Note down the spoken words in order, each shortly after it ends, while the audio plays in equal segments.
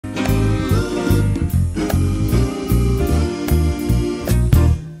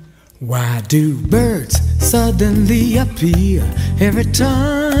Why do birds suddenly appear every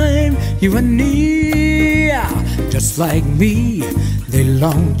time you are near? Just like me, they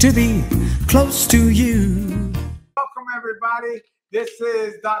long to be close to you. Welcome everybody. This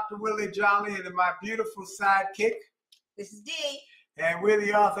is Dr. Willie Jolley and my beautiful sidekick. This is Dee. And we're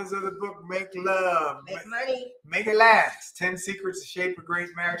the authors of the book, Make Love, Make Money, Make It Last. 10 Secrets to Shape a Great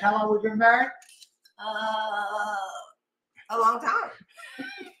Marriage. How long have we been married? A long time.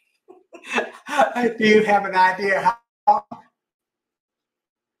 Do you have an idea how long?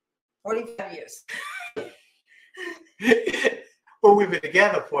 45 years. Well, we've been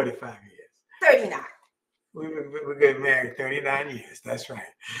together 45 years. 39. We've been married 39 years. That's right.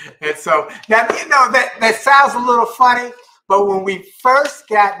 And so, now, you know, that sounds a little funny, but when we first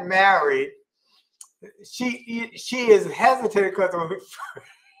got married, she is hesitant because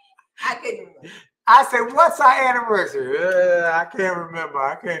I couldn't remember. I said, "What's our anniversary?" I can't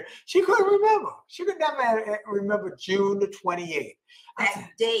remember. She couldn't remember. She could never remember June the 28th.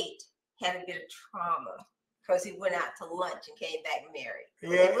 That date had a bit of trauma because he went out to lunch and came back married.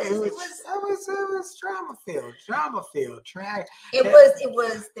 Yeah, it was drama filled. It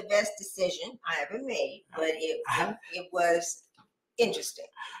was the best decision I ever made, but it was interesting.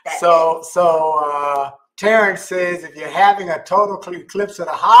 So Terrence says, if you're having a total eclipse of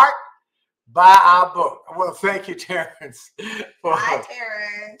the heart, buy our book. Well, thank you, Terrence. Hi,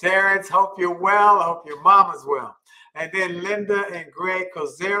 Terrence. Terrence, hope you're well. Hope your mama's well. And then Linda and Greg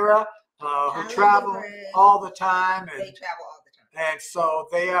Kozera, who travel all the time. They travel all the time. And so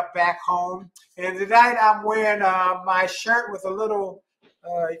they are back home. And tonight I'm wearing my shirt with a little,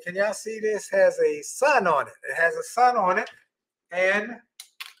 can y'all see this? Has a sun on it. It has a sun on it. And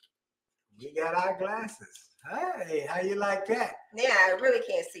we got our glasses. Hey, how you like that? Yeah, I really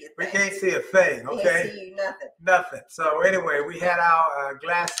can't see a thing. We can't see a thing, okay? Can't see you nothing. Nothing. So anyway, we had our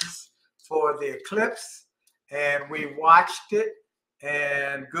glasses for the eclipse, and we watched it,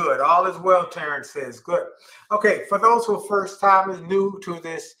 and good. All is well, Terrence says. Good. Okay, for those who are first-timers new to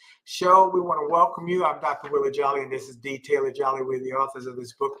this show, we want to welcome you. I'm Dr. Willie Jolley, and this is Dee Taylor-Jolley. We're the authors of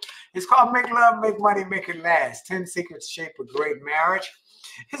this book. It's called Make Love, Make Money, Make It Last. 10 Secrets to Shape a Great Marriage.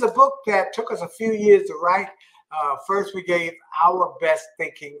 It's a book that took us a few years to write. First, we gave our best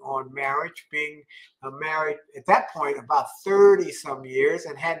thinking on marriage, being married at that point about 30-some years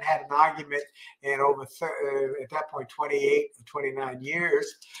and hadn't had an argument in over, at that point, 28 or 29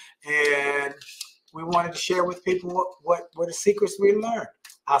 years. And we wanted to share with people what the secrets we learned.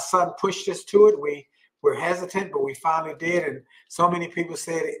 Our son pushed us to it. We were hesitant, but we finally did. And so many people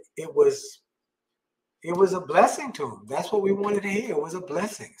said it was a blessing to him. That's what we wanted to hear. It was a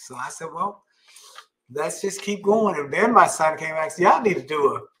blessing. So I said, well, let's just keep going. And then my son came back and said, y'all need to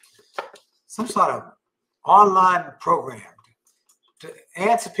do some sort of online program to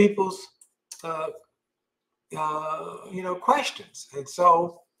answer people's questions. And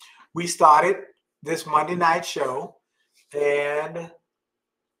so we started this Monday night show, and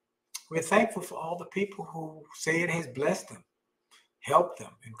we're thankful for all the people who say it has blessed them, helped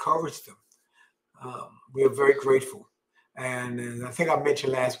them, encouraged them. We are very grateful. And I think I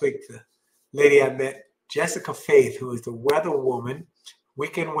mentioned last week the lady I met, Jessica Faith, who is the weather woman,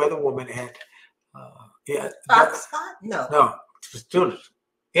 weekend weather woman at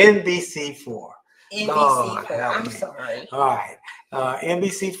NBC4. NBC4. I'm sorry. All right.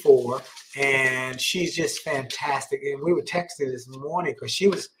 NBC4, and she's just fantastic. And we were texting this morning because she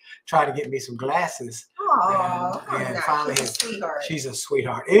was trying to get me some glasses. Oh, and nice. finally, She's a sweetheart. She's a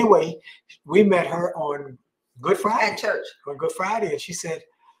sweetheart. Anyway, we met her on Good Friday. At church. On Good Friday, and she said,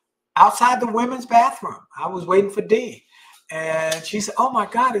 outside the women's bathroom, I was waiting for Dee. And she said, oh my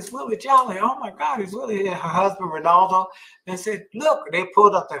God, it's Willie Jolley. Oh my God, it's Willie. And her husband, Ronaldo, and said, look, they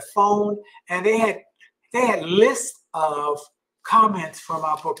pulled up their phone and they had lists of comments from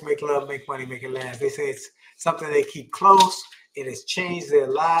our book, Make Love, Make Money, Make It Last. They say it's something they keep close. It has changed their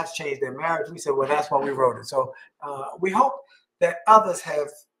lives, changed their marriage. We said, well, that's why we wrote it. So we hope that others have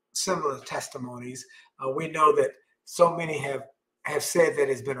similar testimonies. We know that so many have said that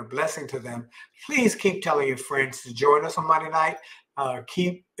it's been a blessing to them. Please keep telling your friends to join us on Monday night.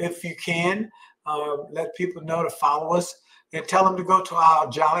 If you can, let people know to follow us and tell them to go to our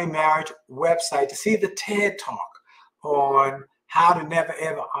Jolley Marriage website to see the TED Talk on how to never,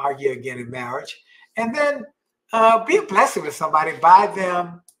 ever argue again in marriage. And then be a blessing to somebody. Buy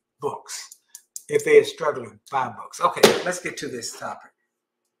them books. If they are struggling, buy books. Okay, let's get to this topic.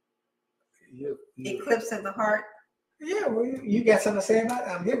 Eclipse of the heart. Yeah, well, you got something to say about it?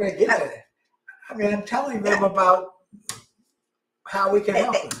 I'm getting ready to get to it. I mean, I'm telling them about how we can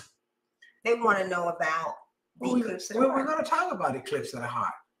help them. They want to know about the eclipse of the heart. We're going to talk about eclipse of the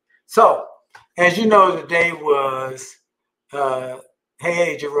heart. So, as you know, today was,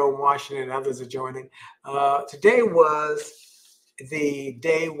 hey, Jerome Washington and others are joining. Today was the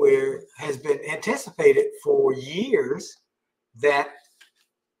day where has been anticipated for years that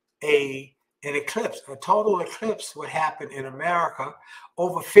an eclipse, a total eclipse would happen in America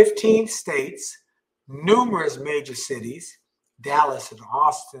over 15 states, numerous major cities, Dallas and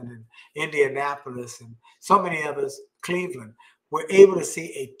Austin and Indianapolis and so many others, Cleveland, were able to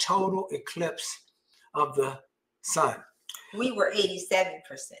see a total eclipse of the sun. We were 87%.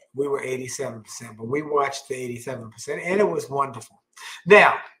 We were 87%, but we watched the 87%, and it was wonderful.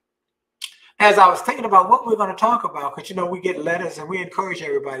 Now, as I was thinking about what we're going to talk about, because, you know, we get letters, and we encourage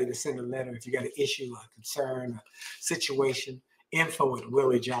everybody to send a letter if you got an issue, a concern, a situation,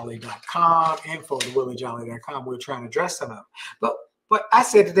 info@williejolly.com, info@williejolly.com. We're trying to address some of them. But I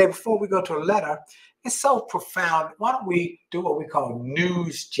said today, before we go to a letter, it's so profound. Why don't we do what we call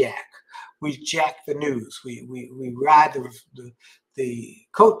news jack? We jack the news. We ride the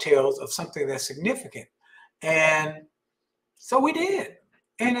coattails of something that's significant. And so we did.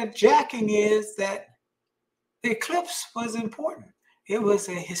 And the jacking is that the eclipse was important. It was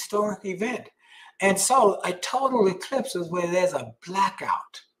a historic event. And so a total eclipse is where there's a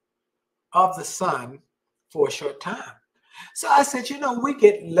blackout of the sun for a short time. So I said, you know, we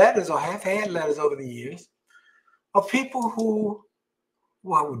get letters, or have had letters over the years, of people who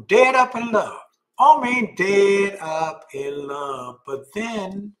were dead up in love. I mean, dead up in love. But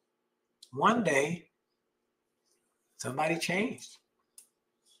then one day, somebody changed.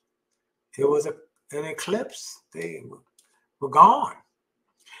 It was an eclipse. They were gone.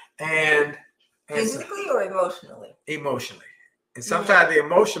 And physically or emotionally? Emotionally. And sometimes they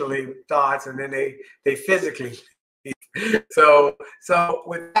emotionally thoughts, and then they physically. So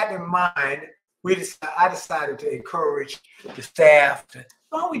with that in mind, I decided to encourage the staff to,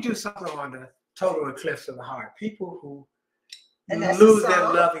 why don't we do something on the total eclipse of the heart? People who lose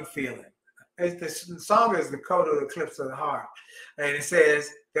their loving feeling. The song is the total eclipse of the heart. And it says,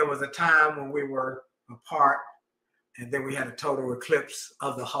 there was a time when we were apart, and then we had a total eclipse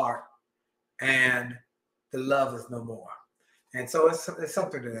of the heart, and the love is no more. And so it's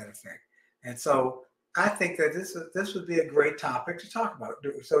something to that effect. And so I think that this would be a great topic to talk about.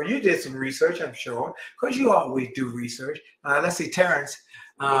 So you did some research, I'm sure, because you always do research. Let's see, Terrence.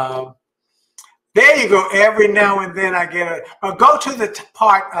 There you go. Every now and then I get go to the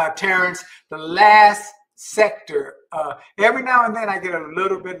part, Terrence, the last sector. Every now and then I get a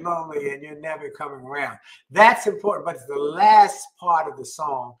little bit lonely, and you're never coming around. That's important, but it's the last part of the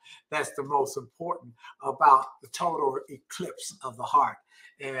song that's the most important about the total eclipse of the heart,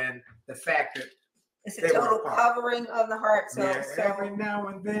 and the fact that it's a total covering of the heart. So, yeah, every now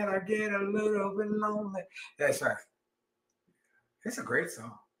and then I get a little bit lonely. That's right. It's a great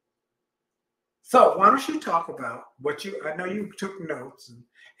song. So why don't you talk about what I know you took notes and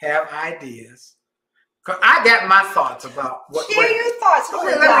have ideas. Because I got my thoughts about what. Share your thoughts.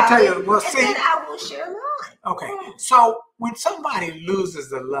 Okay, let me tell you. Well, and then I will share mine. Okay. So when somebody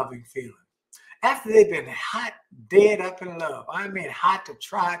loses the loving feeling, after they've been hot, dead up in love, I mean hot to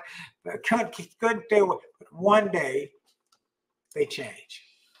try, but couldn't deal with it. But one day they change.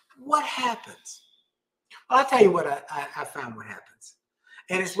 What happens? Well, I'll tell you what I found what happens.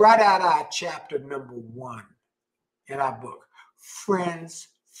 And it's right out of our chapter number 1 in our book, Friends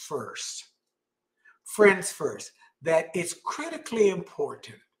First. Friends first. That it's critically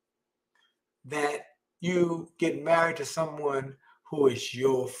important that you get married to someone who is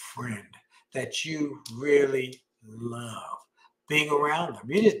your friend, that you really love being around them.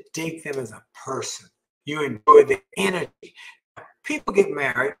 You just dig them as a person. You enjoy the energy. People get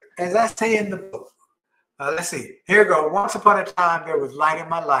married, as I say in the book. Let's see. Here we go. Once upon a time, there was light in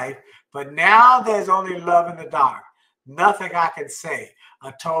my life, but now there's only love in the dark. Nothing I can say.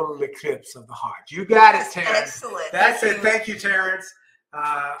 A total eclipse of the heart. You got it, Terrence. Excellent. That's it. Thank you, Terrence.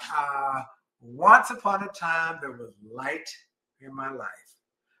 Once upon a time, there was light in my life,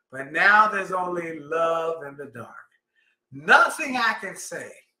 but now there's only love in the dark. Nothing I can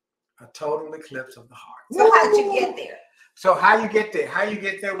say. A total eclipse of the heart. So how'd you get there? So how you get there? How you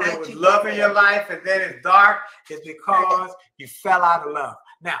get there when it was love in your life and then it's dark is because you fell out of love.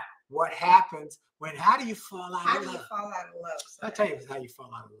 Now, what happens how do you fall out of love? How do you fall out of love? I'll tell you how you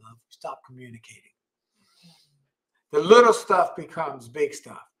fall out of love. Stop communicating. The little stuff becomes big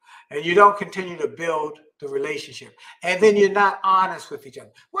stuff. And you don't continue to build the relationship. And then you're not honest with each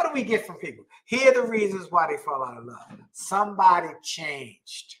other. What do we get from people? Here are the reasons why they fall out of love. Somebody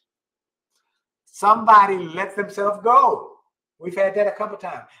changed. Somebody let themselves go. We've had that a couple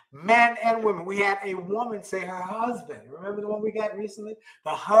times. Men and women. We had a woman say her husband. Remember the one we got recently?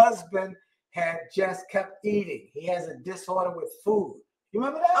 The husband had just kept eating. He has a disorder with food. You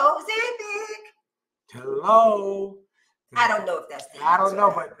remember that? Oh, Ozempic. Hello. I don't know if that's the I don't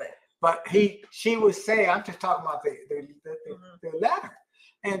know, but but she was saying, I'm just talking about the letter,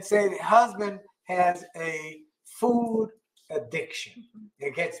 and say the husband has a food addiction.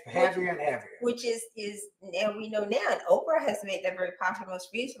 It gets heavier and heavier. Which is now we know now, and Oprah has made that very popular most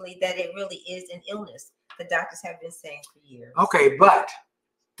recently, that it really is an illness. The doctors have been saying for years. Okay, but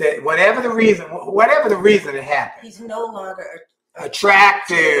whatever the reason it happened, he's no longer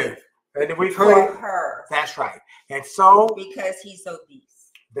attractive. And we've heard for her. That's right. And so because he's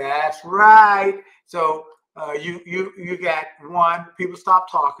obese. That's right. So you got one, people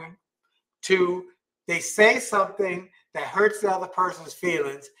stop talking. Two, they say something that hurts the other person's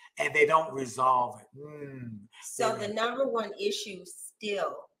feelings and they don't resolve it. So the number one issue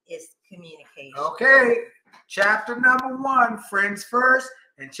still is communication. Okay. Chapter number 1, friends first,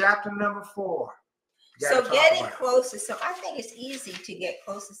 and chapter number 4. So getting closer. So I think it's easy to get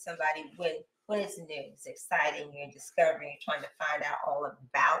close to somebody when it's new, it's exciting, you're discovering, you're trying to find out all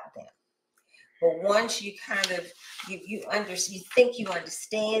about them. But once you kind of you think you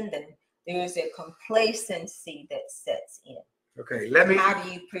understand them, there's a complacency that sets in. Okay, how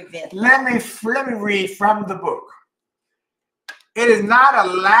do you prevent let me read from the book. It is not a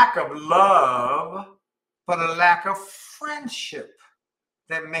lack of love, but a lack of friendship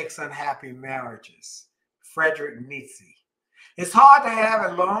that makes unhappy marriages. Frederick Nietzsche. It's hard to have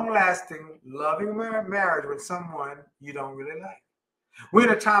a long-lasting, loving marriage with someone you don't really like. We're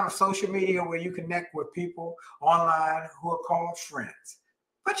in a time of social media where you connect with people online who are called friends,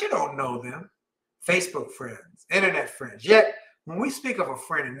 but you don't know them. Facebook friends, internet friends. Yet, when we speak of a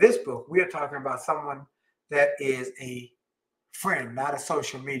friend in this book, we are talking about someone that is a friend, not a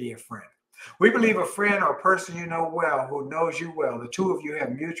social media friend. We believe a friend or a person you know well, who knows you well, the two of you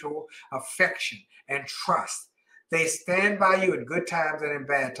have mutual affection and trust. They stand by you in good times and in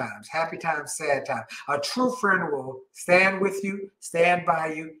bad times, happy times, sad times. A true friend will stand with you, stand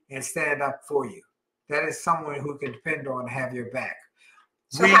by you, and stand up for you. That is someone who can depend on to have your back.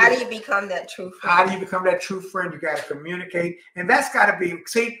 So how do you become that true friend? How do you become that true friend? You got to communicate. And that's got to be,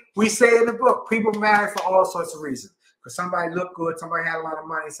 see, we say in the book, people marry for all sorts of reasons. Because somebody looked good, somebody had a lot of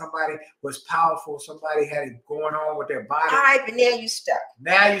money, somebody was powerful, somebody had it going on with their body. All right, but now you're stuck.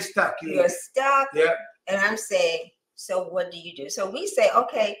 Now you're stuck. You're stuck. Yep. And I'm saying, so what do you do? So we say,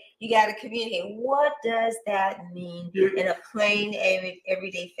 okay, you got to communicate. What does that mean in a plain,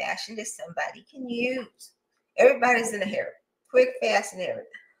 everyday fashion that somebody can use? Everybody's in a hurry. Quick, fast, and everything.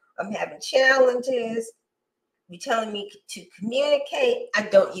 I'm having challenges. You're telling me to communicate. I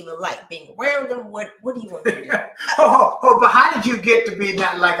don't even like being around them. What do you want me to do? But how did you get to be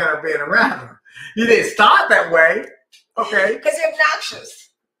not liking her being around them? You didn't start that way. Okay. Because they're obnoxious.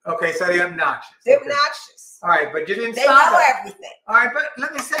 Okay, so they're obnoxious. They're obnoxious. All right, but you didn't they start know that. Everything. All right, but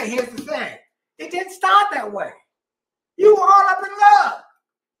let me say, here's the thing. It didn't start that way. You were all up in love.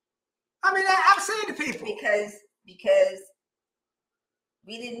 I mean, I've seen the people. Because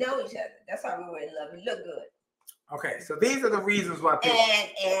we didn't know each other. That's why we were in love. We looked good. Okay, so these are the reasons why people.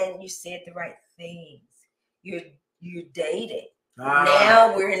 And you said the right things. You're dating.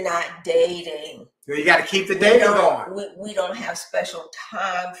 Now we're not dating. So you got to keep the dating going. We don't have special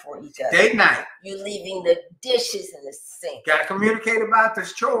time for each other. Date night. You're leaving the dishes in the sink. Got to communicate about the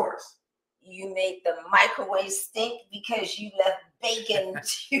chores. You made the microwave stink because you left bacon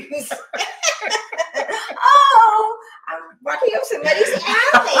juice. Oh, I'm walking up somebody's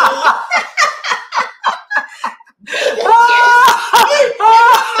alley.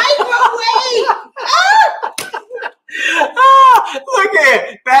 Look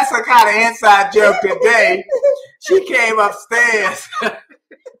at it. That's a kind of inside joke today. She came upstairs.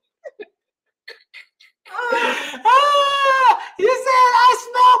 You said I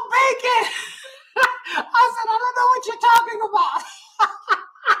smell bacon. I said I don't know what you're talking about.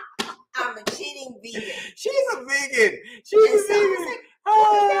 I'm a cheating vegan. She's a vegan. She's a vegan. Like,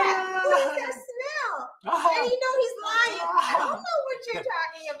 what is that smell? And you know he's lying. I don't know what you're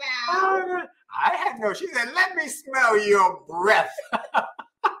talking about. I had no. She said, "Let me smell your breath."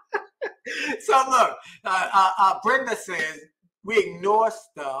 So look, Brenda says we ignore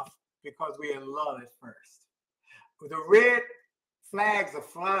stuff because we're in love at first. The red flags are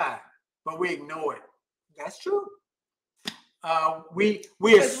flying, but we ignore it. That's true.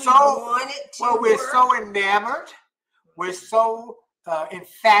 We're so enamored. We're so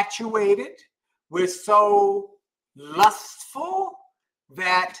infatuated. We're so lustful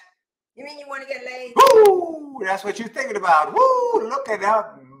that You mean you want to get laid? Woo! That's what you're thinking about. Woo! Look at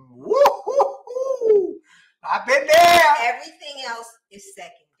that. Woo! I've been there. Everything else is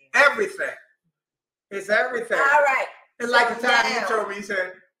secondary. Everything. It's everything. All right. It's like the time you told me, you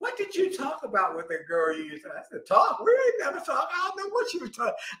said, what did you talk about with that girl you used to? I said, talk? We ain't never talk. I don't know what she was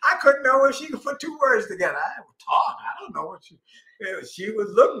talking. I couldn't know if she could put two words together. I would talk. I don't know what she was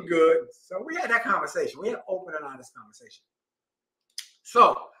looking good. So we had that conversation. We had an open and honest conversation.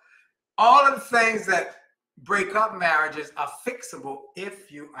 So all of the things that break up marriages are fixable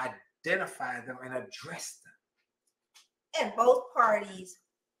if you identify them and address them. And both parties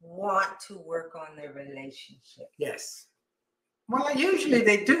want to work on their relationship. Yes. Well, usually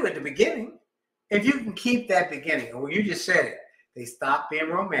they do at the beginning. If you can keep that beginning, or you just said it, they stop being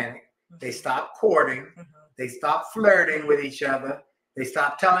romantic, they stop courting, they stop flirting with each other, they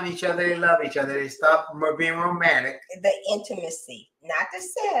stop telling each other they love each other, they stop being romantic. The intimacy, not the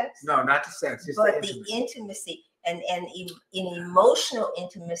sex. No, not the sex, just but the intimacy. And in emotional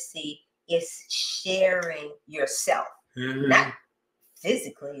intimacy is sharing yourself, not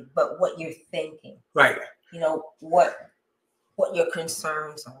physically, but what you're thinking. Right. You know, what your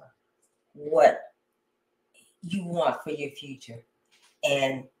concerns are, what you want for your future,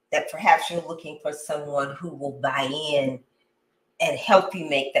 and that perhaps you're looking for someone who will buy in and help you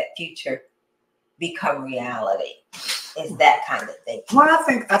make that future become reality. Is that kind of thing. Well, I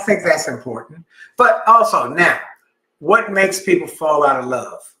think that's important. But also now, what makes people fall out of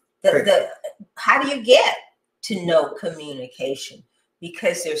love? How do you get to know communication?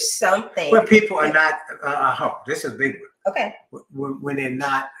 Because there's something when people are not. This is a big one. Okay. When they're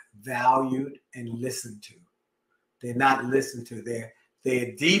not valued and listened to, they're not listened to. They're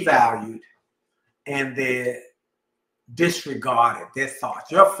devalued and they're disregarded. Their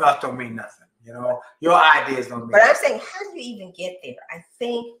thoughts. Your thoughts don't mean nothing. You know, your ideas don't mean. But I'm saying, how do you even get there? I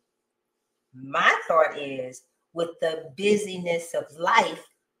think my thought is with the busyness of life,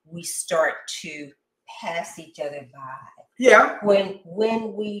 we start to pass each other by. Yeah. When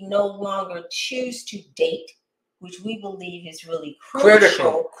we no longer choose to date, which we believe is really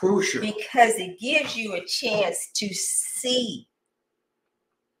crucial, because it gives you a chance to see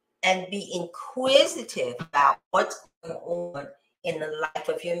and be inquisitive about what's going on in the life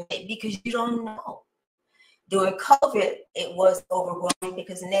of your mate, because you don't know. During COVID, it was overwhelming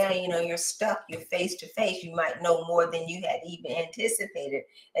because now, you know, you're stuck, you're face to face. You might know more than you had even anticipated.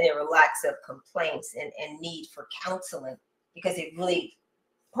 And there were lots of complaints and need for counseling because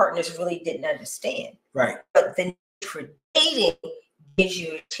partners really didn't understand. Right. But the need for dating gives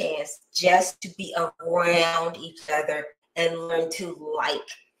you a chance just to be around each other and learn to like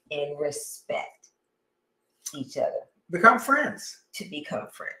and respect each other. Become friends. To become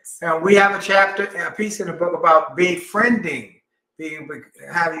friends. Now we have a piece in the book about befriending.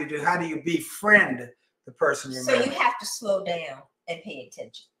 How do you befriend the person you're married? So you have to slow down and pay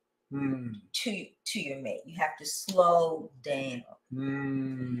attention to your mate. You have to slow down.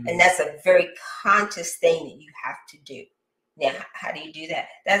 And that's a very conscious thing that you have to do. Now, how do you do that?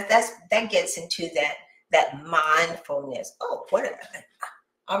 That gets into that mindfulness. Oh,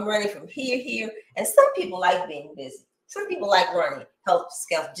 I'm running from here. And some people like being busy. Some people like running, help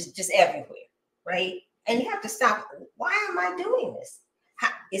scale, just everywhere, right? And you have to stop. Why am I doing this?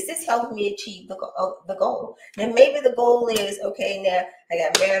 Is this helping me achieve the goal? Then maybe the goal is, okay, now I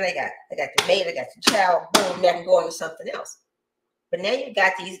got married, I got the mate, I got the child, boom, now I can go on to something else. But now you've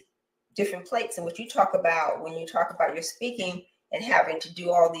got these different plates. And what you talk about when you talk about your speaking and having to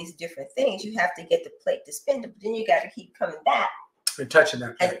do all these different things, you have to get the plate to spin, but then you got to keep coming back. And touching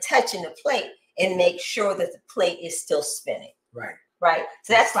that plate. And touching the plate. And make sure that the plate is still spinning. Right.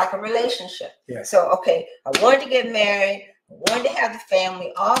 So that's like a relationship. Yes. So, okay, I wanted to get married. I wanted to have the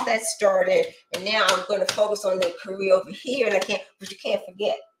family. All that started. And now I'm going to focus on the career over here. And but you can't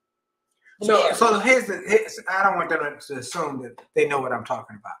forget. So here's I don't want them to assume that they know what I'm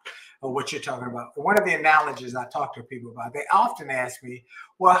talking about or what you're talking about. One of the analogies I talk to people about, they often ask me,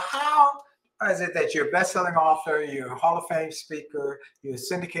 well, how is it that you're a best-selling author, you're a Hall of Fame speaker, you're a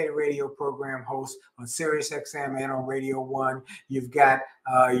syndicated radio program host on Sirius XM and on Radio 1, you've got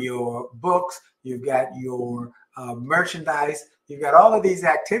your books, you've got your merchandise, you've got all of these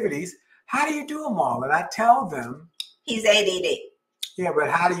activities. How do you do them all? And I tell them... He's ADD. Yeah,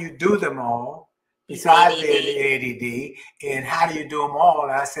 but how do you do them all besides the ADD? And how do you do them all?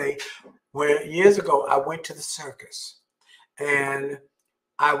 And I say, years ago, I went to the circus and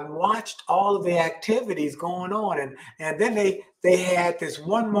I watched all of the activities going on, and then they had this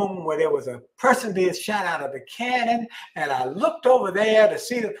one moment where there was a person being shot out of the cannon, and I looked over there to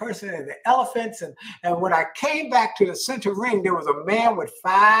see the person and the elephants, and when I came back to the center ring, there was a man with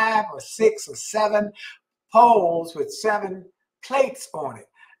 5 or 6 or 7 poles with 7 plates on it.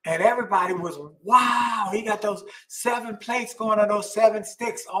 And everybody was, wow, he got those 7 plates going on those 7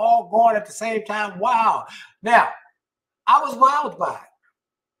 sticks, all going at the same time. Wow. Now, I was wowed by it.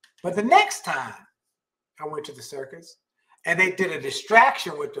 But the next time I went to the circus and they did a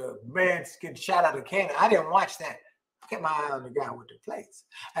distraction with the man getting shot out of the cannon, I didn't watch that. I kept my eye on the guy with the plates.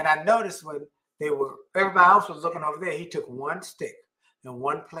 And I noticed when everybody else was looking over there, he took 1 stick and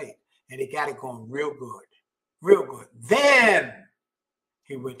 1 plate and he got it going real good, real good. Then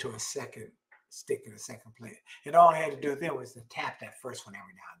he went to a second stick and a second plate. And all he had to do then was to tap that first one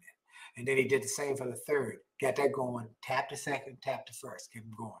every now and then. And then he did the same for the third. Got that going, tap the second, tap the first, kept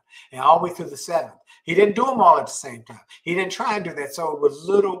him going. And all the way through the 7th. He didn't do them all at the same time. He didn't try and do that. So it was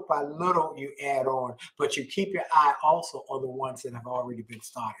little by little you add on, but you keep your eye also on the ones that have already been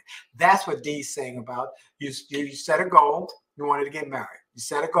started. That's what Dee's saying about you set a goal, you wanted to get married. You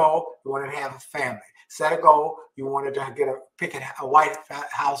set a goal, you wanted to have a family. Set a goal, you wanted to get a white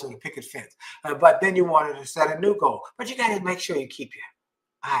house with a picket fence. But then you wanted to set a new goal. But you got to make sure you keep your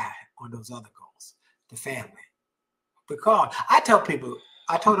eye on those other goals, the family. Because I tell people,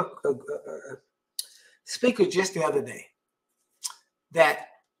 I told a speaker just the other day that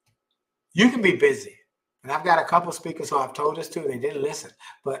you can be busy. And I've got a couple speakers who I've told this to, they didn't listen.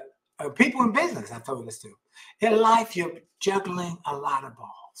 But people in business I've told this to. In life, you're juggling a lot of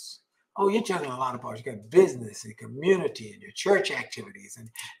balls. Oh, you're juggling a lot of balls. You got business and community and your church activities and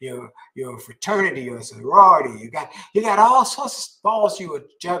your fraternity, your sorority. You got all sorts of balls you are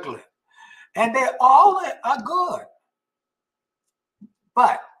juggling. And they all are good.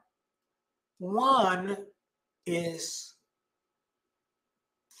 But one is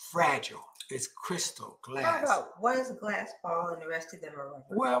fragile. It's crystal glass. One is a glass ball and the rest of them are rubber.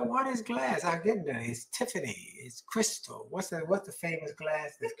 Well, one is glass. I get that. It's Tiffany. It's crystal. What's the famous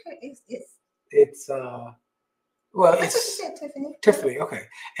glass? It's well, that's what you said, Tiffany. Tiffany, okay.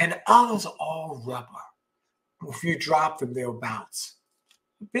 And others are all rubber. If you drop them, they'll bounce.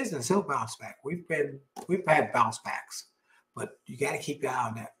 Business, he'll bounce back. We've had bounce backs, but you got to keep your eye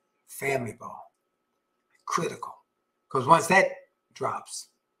on that family ball. Critical, because once that drops,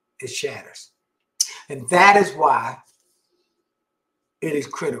 it shatters, and that is why it is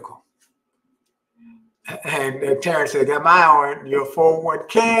critical. And Terrence said, "Got my eye on your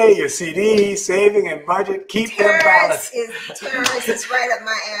 401k, your CD, saving and budget. Keep them balanced." Terrence is right up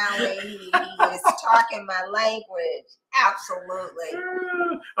my alley. He is talking my language. Absolutely.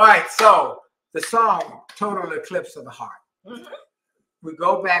 All right, so the song "Total Eclipse of the Heart." Mm-hmm. We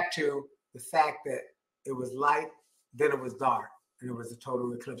go back to the fact that it was light, then it was dark, and it was a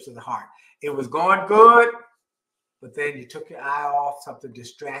total eclipse of the heart. It was going good, but then you took your eye off, something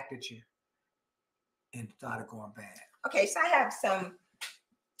distracted you, and started going bad. Okay, so I have some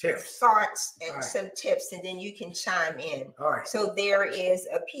tips, thoughts, and some tips, and then you can chime in. All right. So there is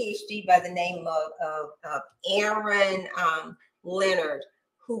a PhD by the name of Aaron Leonard,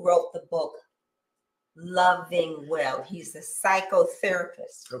 who wrote the book Loving Well. He's a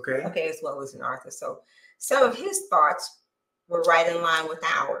psychotherapist. Okay, as well as an author. So some of his thoughts were right in line with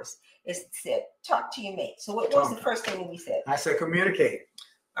ours. It said, talk to your mate. So what was the first thing we said? I said communicate.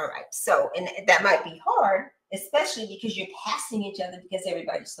 All right. So, and that might be hard, especially because you're passing each other because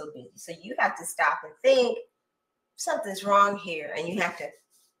everybody's so busy. So you have to stop and think something's wrong here. And you have to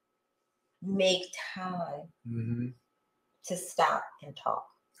make time to stop and talk.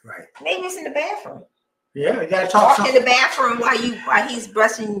 Right. Maybe it's in the bathroom. Yeah, you gotta talk in the bathroom while he's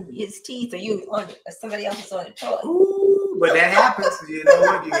brushing his teeth, or somebody else is on the toilet. Ooh, but that happens. You know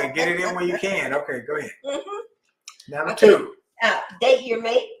what? You can get it in when you can. Okay, go ahead. Number 2. Date your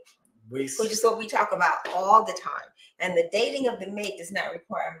mate, which is what we talk about all the time. And the dating of the mate does not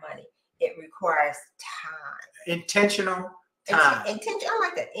require money. It requires time. Intentional time. I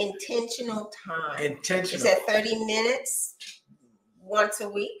like that. Intentional time. Intentional. Is that 30 minutes once a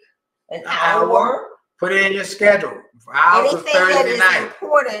week? An hour? Put it in your schedule. For hours anything Thursday that is night.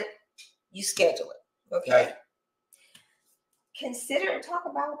 important, you schedule it. Okay. Right. Consider and talk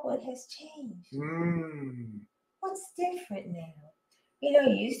about what has changed. What's different now? You know,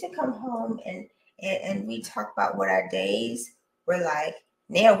 you used to come home and we talk about what our days were like.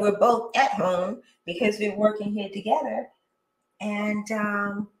 Now we're both at home because we're working here together. And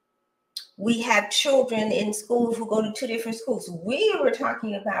we have children in schools who go to 2 different schools. We were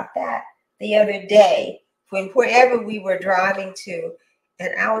talking about that the other day when wherever we were driving to.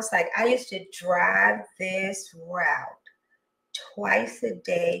 And I was like, I used to drive this route twice a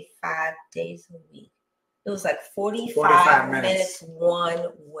day, 5 days a week. It was like 45 minutes one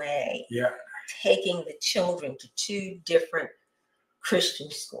way. Yeah. Taking the children to 2 different Christian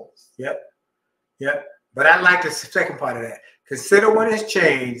schools. Yep. Yep. But I like the second part of that. Consider what has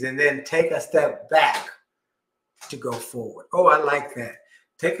changed and then take a step back to go forward. Oh, I like that.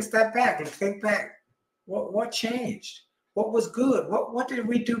 Take a step back and think back. What changed? What was good? What did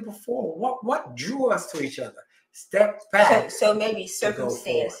we do before? What drew us to each other? Step back. So maybe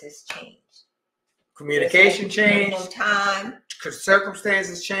circumstances changed. Communication changed. No time.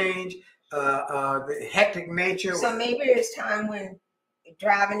 Circumstances change. The hectic nature. So maybe there's time when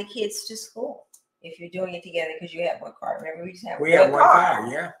driving the kids to school, if you're doing it together because you have one car. Remember, we have one car.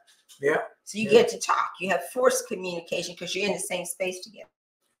 Yeah. Yeah. So you get to talk. You have forced communication because you're in the same space together.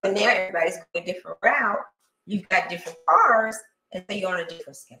 But now everybody's going a different route. You've got different cars, and so you're on a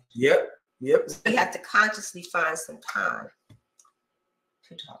different schedule. Yep. Yep. So you have to consciously find some time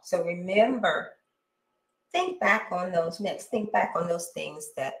to talk. So remember, think back on those things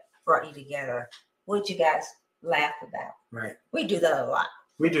that brought you together. What did you guys laugh about? Right. We do that a lot.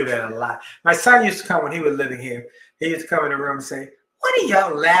 We do that a lot. My son used to come when he was living here. He used to come in the room and say, "What are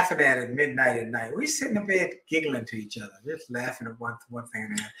y'all laughing at midnight at night?" We sit in the bed giggling to each other, just laughing at one thing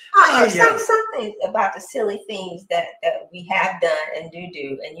and another. Something about the silly things that we have done and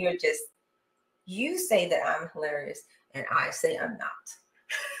do, and you say that I'm hilarious, and I say I'm not.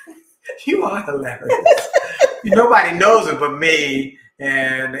 You are hilarious. Nobody knows it but me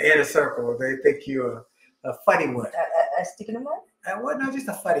and the inner circle. They think you're a funny one. A stick in the mud? Well, no, just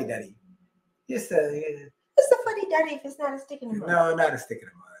a funny daddy. Just a... What's a funny daddy if it's not a stick in the mud? No, not a stick in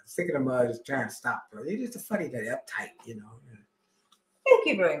the mud. A stick in the mud is trying to stop, bro. You're just a funny daddy, uptight, you know. Thank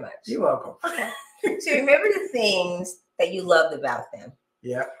you very much. You're welcome. Okay. So remember the things that you loved about them.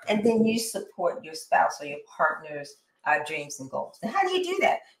 Yeah. And then you support your spouse or your partner's dreams and goals. Now, how do you do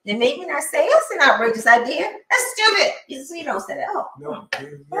that? Then maybe not say, "That's an outrageous idea. That's stupid." You don't say that. Oh, no.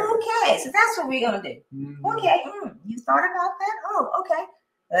 Okay. So that's what we're going to do. Mm-hmm. Okay. You thought about that? Oh, okay.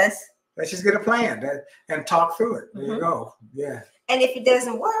 Let's just get a plan and talk through it. There you go. Yeah. And if it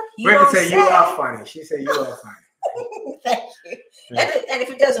doesn't work, you don't say, "You are funny." She said, "You are funny." Thank you. Yeah. And if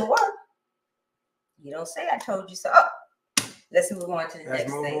it doesn't work, you don't say, "I told you so." Let's move on to the next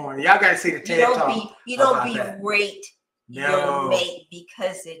thing. Y'all got to see the TED Talk. You don't berate your mate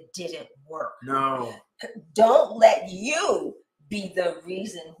because it didn't work. No. Don't let you be the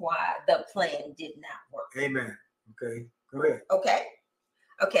reason why the plan did not work. Amen. Okay. Go ahead. Okay.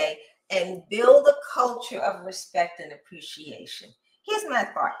 Okay. And build a culture of respect and appreciation. Here's my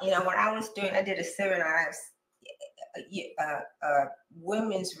thought. When I did a seminar, a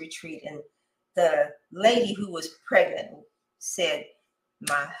women's retreat, and the lady who was pregnant said,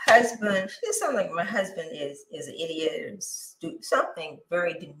 "My husband," it sounds like my husband is an idiot or something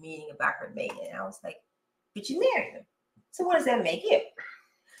very demeaning about her mate. And I was like, "But you married him. So what does that make you?"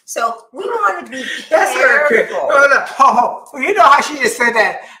 So we want to be careful. Oh, you know how she just said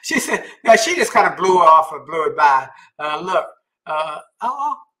that? She said, "No, she just kind of blew it by.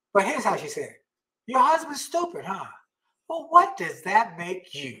 But here's how she said it. Your husband's stupid, huh? Well, what does that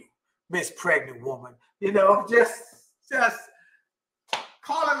make you, Miss Pregnant Woman? Just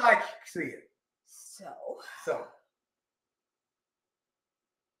call it like you see it." So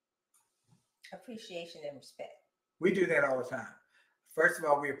appreciation and respect. We do that all the time. First of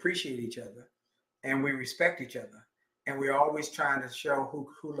all, we appreciate each other and we respect each other. And we're always trying to show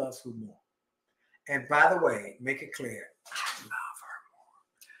who loves who more. And by the way, make it clear,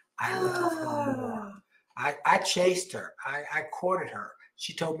 I love her more. I chased her. I courted her.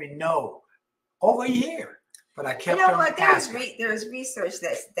 She told me no over a year. But I kept on asking. There's research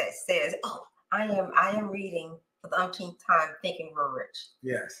that says, I am reading for the umpteenth time Think and Grow Rich.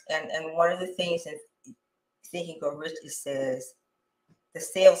 Yes. And one of the things in Think and Grow Rich, it says the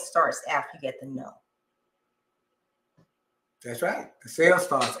sales starts after you get the no. That's right. The sales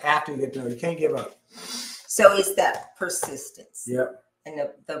starts after you get the no. You can't give up. So it's that persistence. Yep. And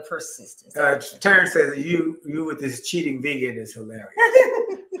the persistence. Terrence says you with this cheating vegan is hilarious.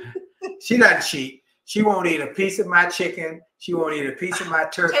 She doesn't cheat. She won't eat a piece of my chicken. She won't eat a piece of my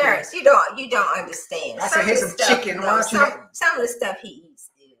turkey. Terrence, you don't understand. I said, here's some chicken. Some of the stuff he eats.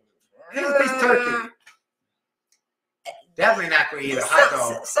 Here's a piece of turkey. Definitely not going to eat a hot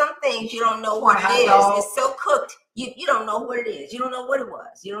dog. Some things you don't know what it is. It's so cooked, you don't know what it is. You don't know what it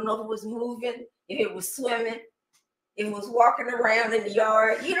was. You don't know if it was moving, if it was swimming, if it was walking around in the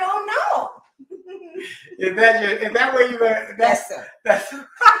yard. You don't know. Is that where you were? Yes, sir. That's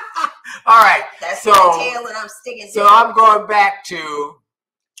all right. That's my tail, and I'm sticking to it. So I'm going back to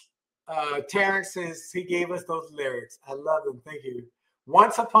Terrence says he gave us those lyrics. I love them. Thank you.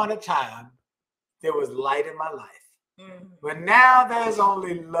 Once upon a time, there was light in my life. But now there's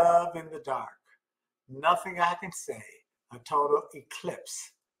only love in the dark. Nothing I can say. A total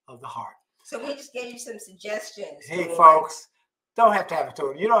eclipse of the heart. So we just gave you some suggestions. Hey, folks, don't have to have a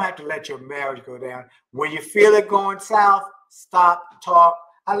total. You don't have to let your marriage go down. When you feel it going south, stop, talk.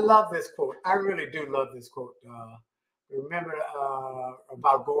 I love this quote. I really do love this quote. Remember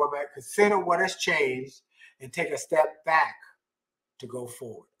about going back. Consider what has changed and take a step back to go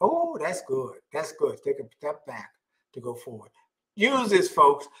forward. Oh, that's good. That's good. Take a step back to go forward. Use this,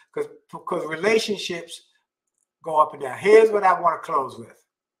 folks, because relationships go up and down. Here's what I want to close with.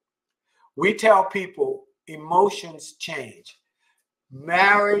 We tell people emotions change.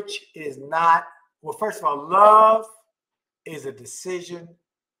 Marriage is not, well, first of all, love is a decision.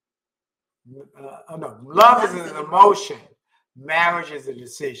 No, love is an emotion. Marriage is a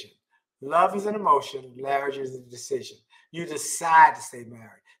decision. Love is an emotion. Marriage is a decision. You decide to stay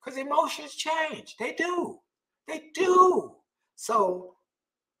married because emotions change. They do. They do. So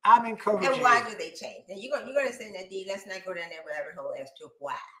I'm encouraging. And why do they change? And you're gonna say that, Dee, let's not go down that rabbit hole as to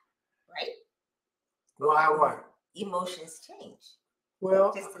why, right? Why what? Emotions change.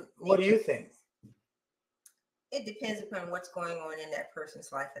 Well, what do you think? It depends upon what's going on in that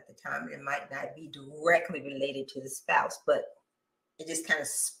person's life at the time. It might not be directly related to the spouse, but it just kind of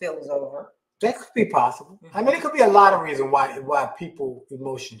spills over. That could be possible. I mean, it could be a lot of reasons why people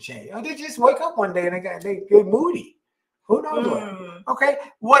emotions change. Or they just wake up one day and they get moody. Who knows what? Okay,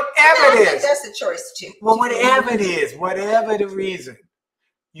 whatever it is. That's a choice too. Well, whatever it is, whatever the reason,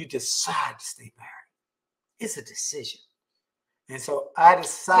 you decide to stay married. It's a decision. And so I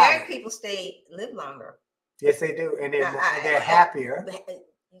decided. Married people live longer. Yes, they do. And they're happier.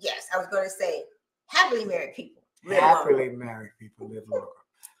 Yes, I was going to say happily married people live longer.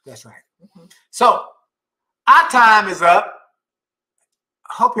 That's right. So our time is up.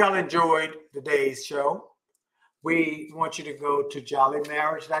 Hope y'all enjoyed today's show. We want you to go to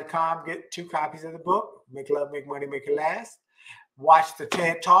jolleymarriage.com, get 2 copies of the book, Make Love, Make Money, Make It Last. Watch the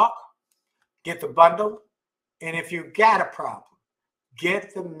TED Talk, get the bundle. And if you got a problem,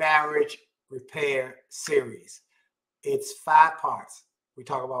 get the Marriage Repair Series. It's 5 parts. We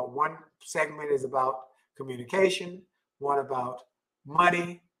talk about one segment is about communication, one about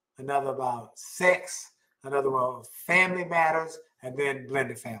money, another about sex, another about family matters, and then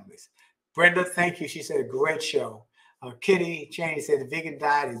blended families. Brenda, thank you. She said a great show. Kitty Cheney said the vegan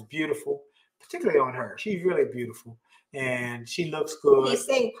diet is beautiful, particularly on her. She's really beautiful, and she looks good. He's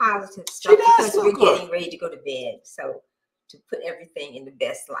saying positive stuff because we're getting ready to go to bed. So to put everything in the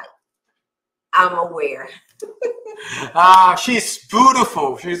best light. I'm aware. She's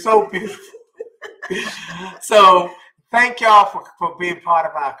beautiful. She's so beautiful. So thank y'all for being part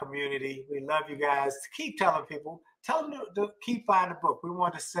of our community. We love you guys. Keep telling people. Tell them to keep buying the book. We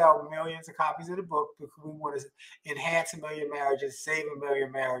want to sell millions of copies of the book because we want to enhance 1 million marriages, save 1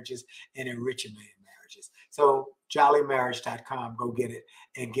 million marriages, and enrich 1 million marriages. So jolleymarriage.com, go get it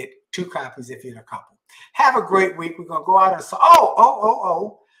and get 2 copies if you're in a couple. Have a great week. We're going to go out and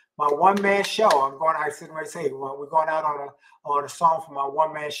my one-man show. I said right say we're going out on a song for my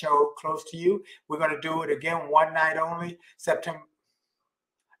one-man show, Close to You. We're going to do it again one night only,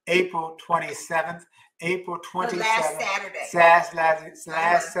 April 27th. April 27th,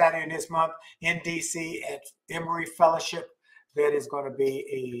 last Saturday in this month in DC at Emory Fellowship. That is going to be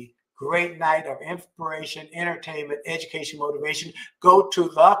a great night of inspiration, entertainment, education, motivation. Go to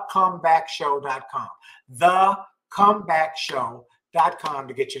thecomebackshow.com. Thecomebackshow.com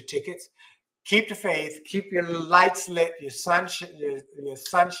to get your tickets. Keep the faith, keep your lights lit, your sunshine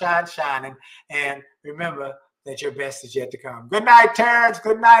shining, and remember that your best is yet to come. Good night, Terrence.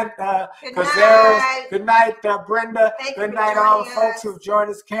 Good night, Cazares. Good night, Brenda. Good night, all the folks who've joined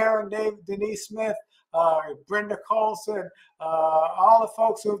us. Karen, Dave, Denise Smith, Brenda Colson, all the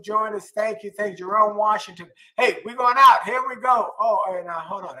folks who've joined us. Thank you. Thank you, Jerome Washington. Hey, we're going out. Here we go. Oh, and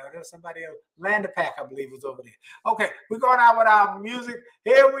hold on. There's somebody else. Landerpack, I believe, was over there. Okay, we're going out with our music.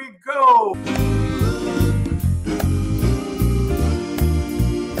 Here we go.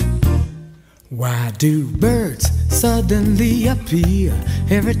 Why do birds suddenly appear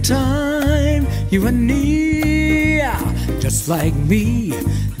every time you are near? Just like me,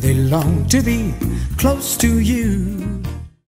 they long to be close to you.